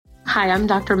Hi, I'm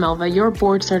Dr. Melva, your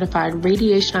board-certified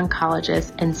radiation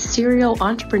oncologist and serial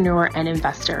entrepreneur and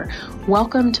investor.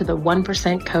 Welcome to the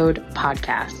 1% Code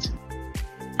podcast.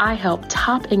 I help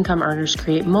top income earners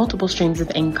create multiple streams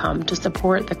of income to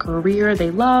support the career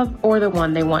they love or the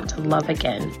one they want to love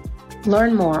again.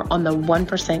 Learn more on the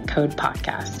 1% Code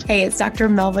podcast. Hey, it's Dr.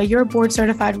 Melva, your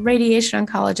board-certified radiation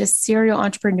oncologist, serial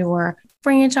entrepreneur,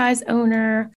 franchise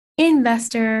owner,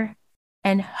 investor,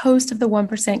 and host of the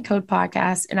 1% Code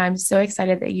podcast. And I'm so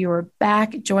excited that you are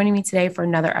back joining me today for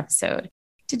another episode.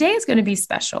 Today is going to be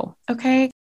special, okay?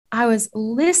 I was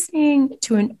listening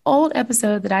to an old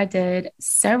episode that I did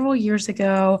several years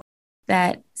ago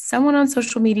that someone on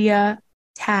social media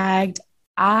tagged,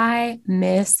 "I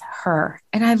miss her."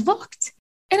 And I looked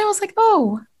and I was like,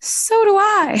 oh, so do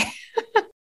I.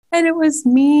 And it was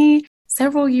me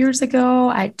several years ago.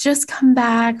 I just come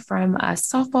back from a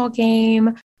softball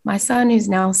game. My son, who's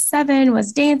now 7,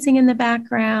 was dancing in the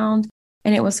background,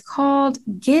 and it was called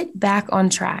Get Back on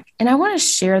Track. And I want to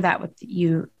share that with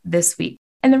you this week.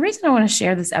 And the reason I want to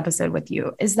share this episode with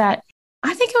you is that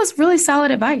I think it was really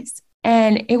solid advice.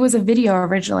 And it was a video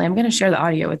originally. I'm going to share the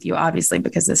audio with you, obviously,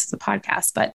 because this is a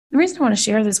podcast. But the reason I want to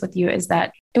share this with you is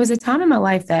that it was a time in my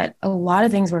life that a lot of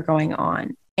things were going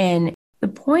on. And the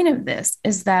point of this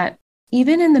is that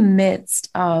even in the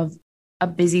midst of a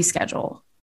busy schedule,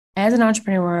 as an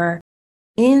entrepreneur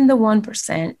in the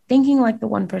 1%, thinking like the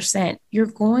 1%, you're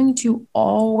going to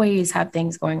always have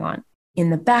things going on in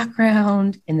the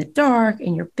background, in the dark,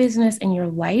 in your business, in your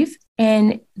life.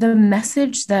 And the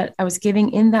message that I was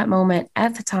giving in that moment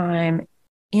at the time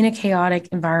in a chaotic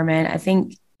environment, I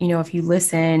think, if you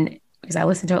listen, because I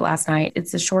listened to it last night,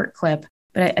 it's a short clip,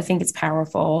 but I think it's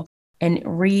powerful. And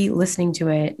re-listening to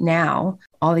it now,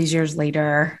 all these years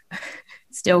later,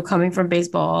 still coming from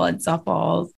baseball and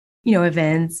softball,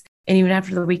 events. And even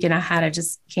after the weekend I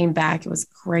just came back. It was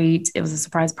great. It was a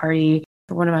surprise party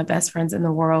for one of my best friends in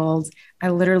the world. I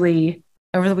literally,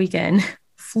 over the weekend,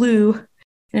 flew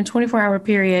in a 24-hour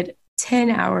period, 10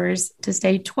 hours to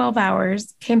stay 12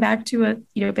 hours, came back to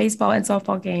a baseball and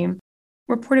softball game,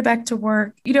 reported back to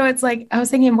work. It's like, I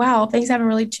was thinking, wow, things haven't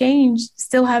really changed.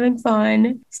 Still having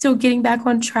fun, still getting back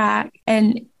on track.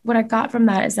 And what I got from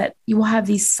that is that you will have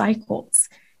these cycles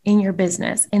in your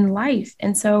business, in life.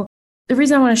 And so the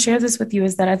reason I want to share this with you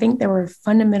is that I think there were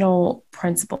fundamental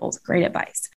principles, great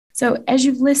advice. So as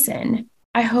you listen,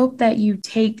 I hope that you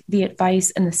take the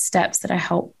advice and the steps that I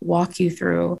help walk you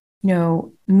through,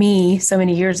 me so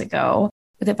many years ago,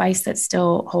 with advice that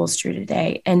still holds true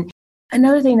today. And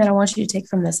another thing that I want you to take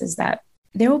from this is that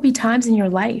there will be times in your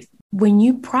life when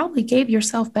you probably gave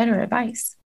yourself better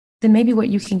advice than maybe what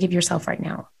you can give yourself right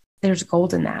now. There's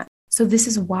gold in that. So this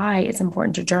is why it's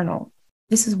important to journal.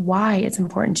 This is why it's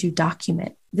important to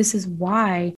document. This is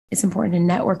why it's important to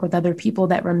network with other people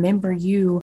that remember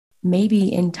you maybe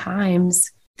in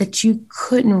times that you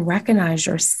couldn't recognize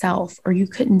yourself or you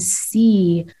couldn't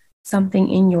see something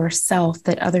in yourself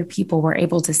that other people were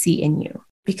able to see in you.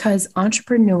 Because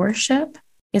entrepreneurship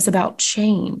is about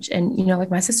change. And,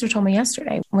 like my sister told me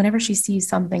yesterday, whenever she sees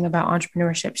something about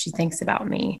entrepreneurship, she thinks about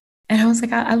me. And I was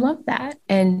like, I love that.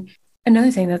 And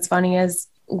another thing that's funny is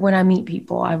when I meet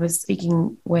people, I was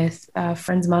speaking with a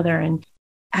friend's mother, and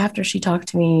after she talked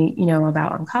to me,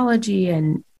 about oncology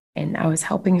and I was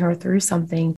helping her through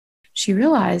something, she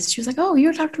realized, she was like, "Oh,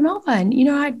 you're Dr. Melva.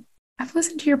 And, I've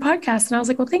listened to your podcast." And I was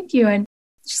like, "Well, thank you." And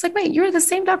she's like, "Wait, you're the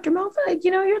same Dr. Melva?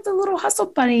 You're the little hustle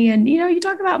bunny. And, you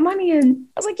talk about money." And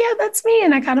I was like, "Yeah, that's me."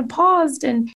 And I kind of paused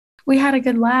and we had a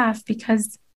good laugh,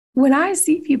 because when I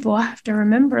see people, I have to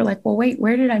remember, like, well, wait,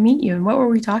 where did I meet you? And what were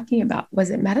we talking about? Was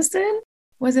it medicine?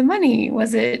 Was it money?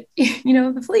 Was it,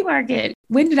 the flea market?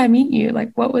 When did I meet you?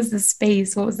 Like, what was the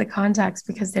space? What was the context?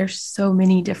 Because there's so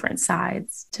many different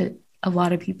sides to a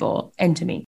lot of people and to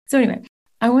me. So anyway,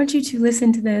 I want you to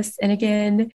listen to this. And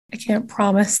again, I can't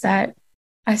promise that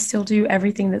I still do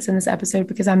everything that's in this episode,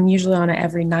 because I'm usually on an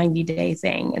every 90-day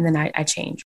thing. And then I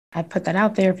change. I put that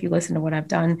out there. If you listen to what I've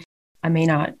done, I may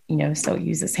not, still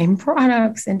use the same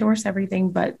products, endorse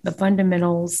everything, but the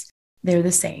fundamentals, they're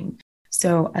the same.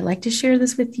 So I'd like to share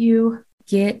this with you.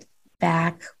 Get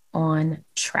back on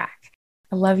track.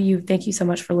 I love you. Thank you so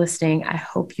much for listening. I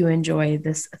hope you enjoy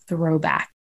this throwback.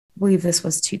 I believe this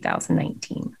was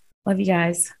 2019. Love you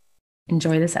guys.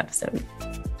 Enjoy this episode.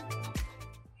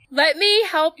 Let me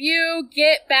help you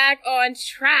get back on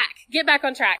track. Get back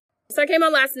on track. So I came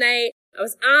on last night. I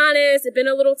was honest. It's been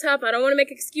a little tough. I don't want to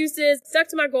make excuses. Stuck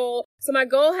to my goal. So my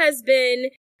goal has been,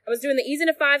 I was doing the Ease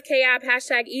Into 5K app,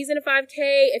 hashtag Ease Into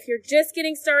 5K. If you're just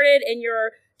getting started in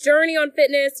your journey on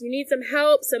fitness, you need some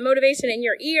help, some motivation in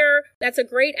your ear, that's a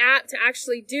great app to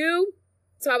actually do.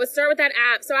 So I would start with that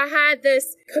app. So I had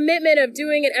this commitment of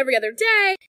doing it every other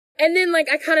day. And then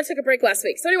I kind of took a break last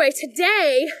week. So anyway,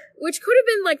 today, which could have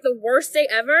been the worst day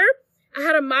ever, I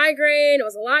had a migraine. It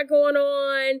was a lot going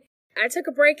on. I took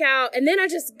a break out and then I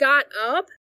just got up.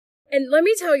 And let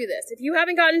me tell you this, if you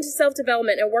haven't gotten into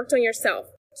self-development and worked on yourself,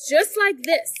 just like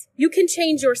this, you can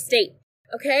change your state.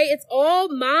 Okay? It's all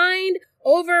mind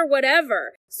over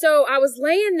whatever. So I was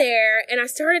laying there and I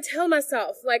started telling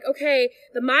myself okay,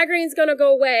 the migraine's going to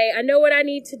go away. I know what I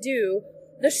need to do.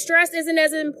 The stress isn't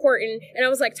as important. And I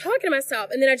was talking to myself.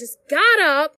 And then I just got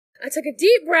up. I took a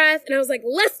deep breath and I was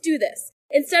let's do this.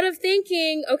 Instead of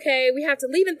thinking, okay, we have to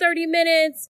leave in 30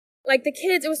 minutes. The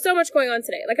kids, it was so much going on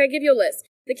today. I give you a list.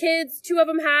 The kids, 2 of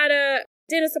them had a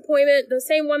dentist appointment. The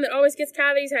same one that always gets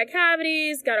cavities had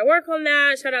cavities. Got to work on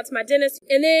that. Shout out to my dentist.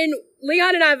 And then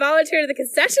Leon and I volunteered at the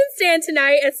concession stand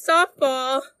tonight at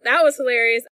softball. That was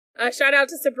hilarious. Shout out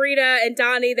to Sabrina and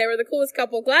Donnie. They were the coolest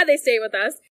couple. Glad they stayed with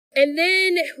us. And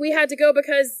then we had to go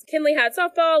because Kinley had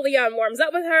softball. Leon warms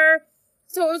up with her.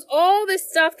 So it was all this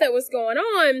stuff that was going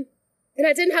on. And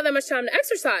I didn't have that much time to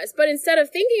exercise. But instead of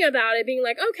thinking about it, being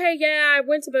okay, yeah, I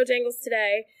went to Bojangles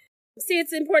today. See,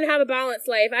 it's important to have a balanced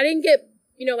life. I didn't get,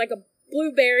 a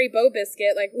blueberry bow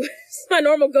biscuit. It's my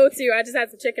normal go-to. I just had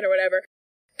some chicken or whatever.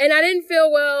 And I didn't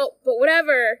feel well, but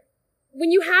whatever.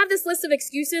 When you have this list of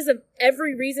excuses of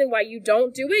every reason why you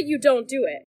don't do it, you don't do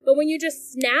it. But when you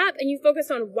just snap and you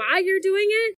focus on why you're doing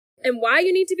it and why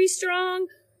you need to be strong,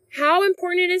 how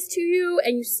important it is to you,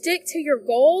 and you stick to your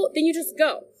goal, then you just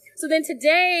go. So then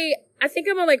today, I think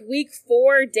I'm on week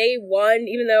 4, day 1,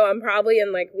 even though I'm probably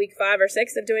in week 5 or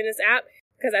 6 of doing this app,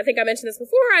 because I think I mentioned this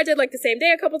before. I did the same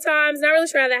day a couple times. Not really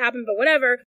sure how that happened, but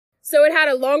whatever. So it had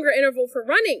a longer interval for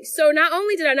running. So not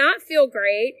only did I not feel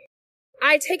great,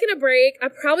 I'd taken a break. I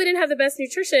probably didn't have the best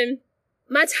nutrition.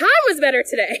 My time was better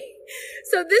today.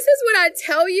 So this is what I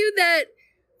tell you, that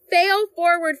fail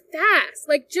forward fast.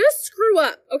 Just screw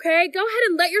up, okay? Go ahead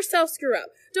and let yourself screw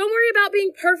up. Don't worry about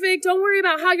being perfect. Don't worry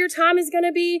about how your time is going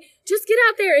to be. Just get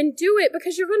out there and do it,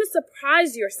 because you're going to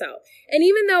surprise yourself. And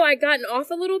even though I gotten off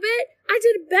a little bit, I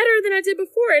did better than I did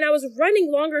before. And I was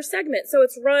running longer segments. So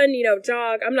it's run,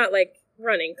 jog. I'm not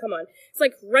running. Come on.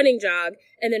 It's running, jog,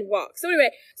 and then walk. So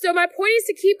anyway, so my point is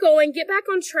to keep going, get back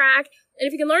on track. And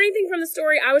if you can learn anything from the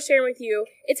story I was sharing with you,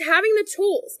 it's having the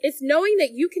tools. It's knowing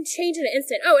that you can change in an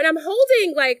instant. Oh, and I'm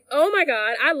holding oh my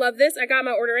God, I love this. I got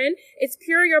my order in. It's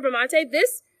pure yerba mate.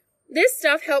 This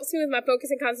stuff helps me with my focus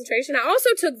and concentration. I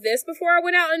also took this before I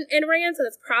went out and ran, so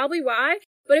that's probably why.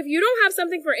 But if you don't have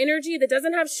something for energy that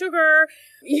doesn't have sugar,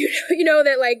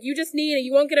 that you just need, and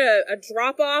you won't get a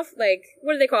drop off,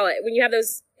 what do they call it? When you have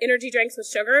those energy drinks with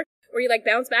sugar, where you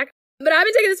bounce back. But I've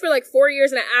been taking this for 4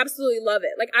 years and I absolutely love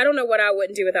it. I don't know what I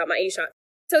wouldn't do without my E-Shot.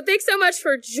 So thanks so much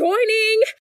for joining.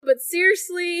 But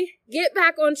seriously, get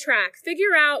back on track.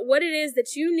 Figure out what it is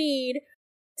that you need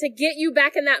to get you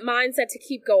back in that mindset to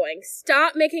keep going.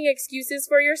 Stop making excuses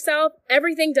for yourself.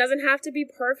 Everything doesn't have to be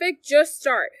perfect. Just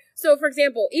start. So for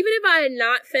example, even if I had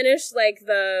not finished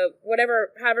the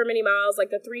however many miles,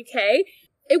 the 3K,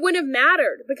 it wouldn't have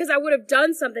mattered, because I would have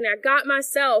done something. I got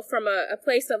myself from a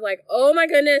place of oh my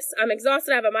goodness, I'm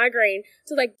exhausted, I have a migraine,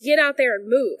 to get out there and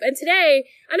move. And today,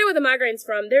 I know where the migraine's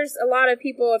from. There's a lot of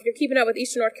people, if you're keeping up with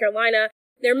Eastern North Carolina,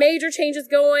 there are major changes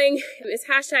going. It's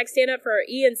hashtag stand up for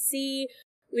ENC.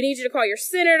 We need you to call your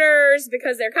senators,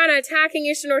 because they're kind of attacking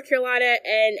Eastern North Carolina.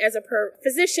 And as a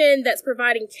physician that's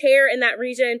providing care in that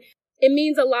region, it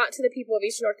means a lot to the people of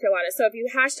Eastern North Carolina. So if you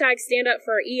hashtag stand up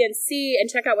for ENC and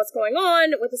check out what's going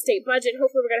on with the state budget,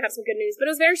 hopefully we're going to have some good news. But it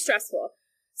was very stressful.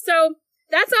 So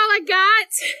that's all I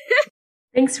got.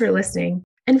 Thanks for listening.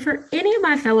 And for any of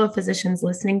my fellow physicians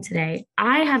listening today,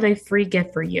 I have a free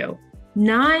gift for you.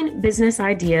 9 business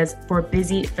ideas for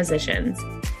busy physicians.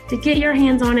 To get your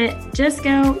hands on it, just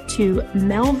go to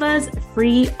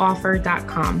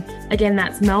melvasfreeoffer.com. Again,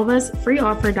 that's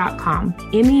melvasfreeoffer.com.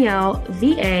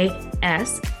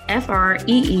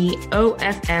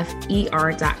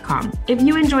 melvasfreeoffer.com. If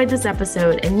you enjoyed this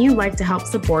episode and you'd like to help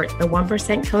support the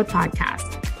 1% Code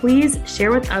podcast, please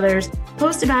share with others,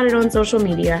 post about it on social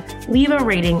media, leave a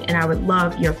rating, and I would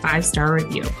love your 5-star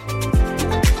review.